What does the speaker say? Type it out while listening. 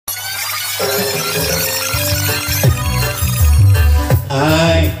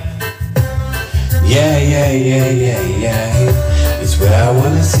Yeah. It's where I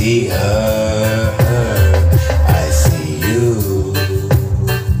wanna see her. I see you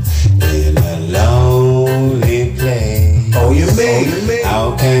in a lonely place. Oh, you mean?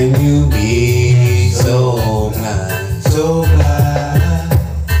 How can you be so blind? So blind.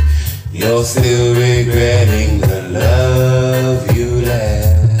 You're still regretting the love you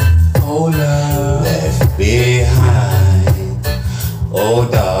left. Oh, love. Left behind. Oh,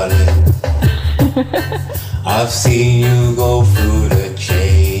 darling. I've seen you go through the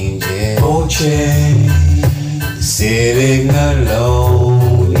changes. Oh, change. Sitting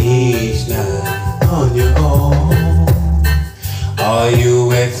alone each night On your own. Are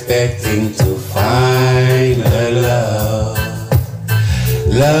you expecting to find a love?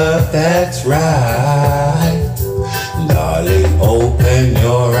 Love that's right. Darling, open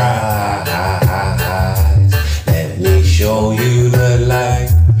your eyes. Let me show you the light.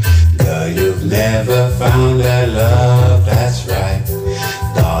 Girl, you've never found a love that's right.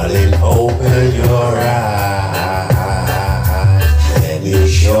 Darling, open your eyes. Let me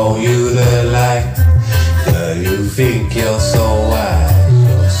show you the light. Girl, you think you're so wise.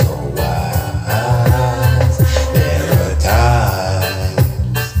 You're so wise. There are times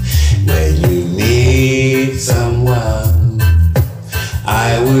when you need someone.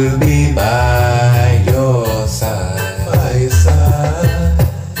 I will be by your side. By your side.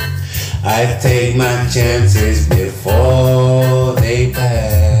 I take my chances before they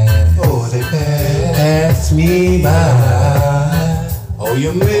pass. Oh, they Pass me by. Oh,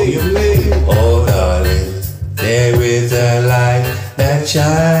 you mean? Oh, darling, there is a light that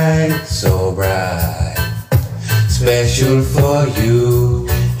shines so bright, special for you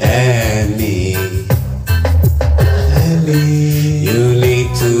and me. And me. You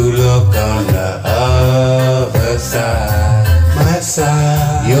need to look on the other side. My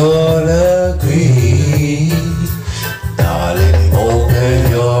side. You'll agree, darling, open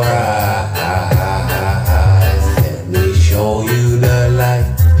your eyes. Let me show you the light.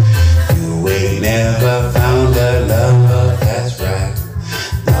 You ain't never found a love that's right.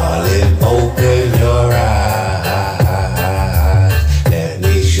 Darling, open your eyes. Let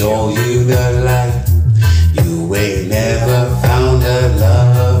me show you the light. You ain't never found a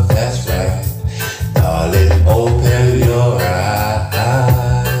love that's right. Darling, open your eyes.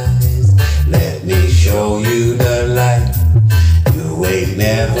 Let me show you the light. You ain't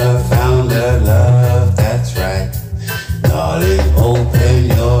never found a love that's right. Darling, open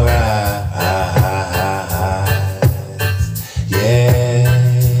your eyes.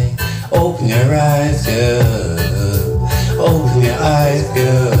 Yeah, open your eyes, girl. Open your eyes,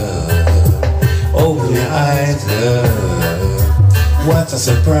 girl. Open your eyes, girl. What a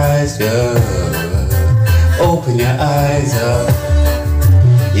surprise, girl. Open your eyes up.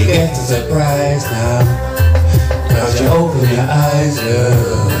 You get a surprise now. Cause you open your eyes,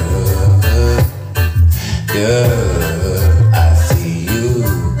 girl. Girl.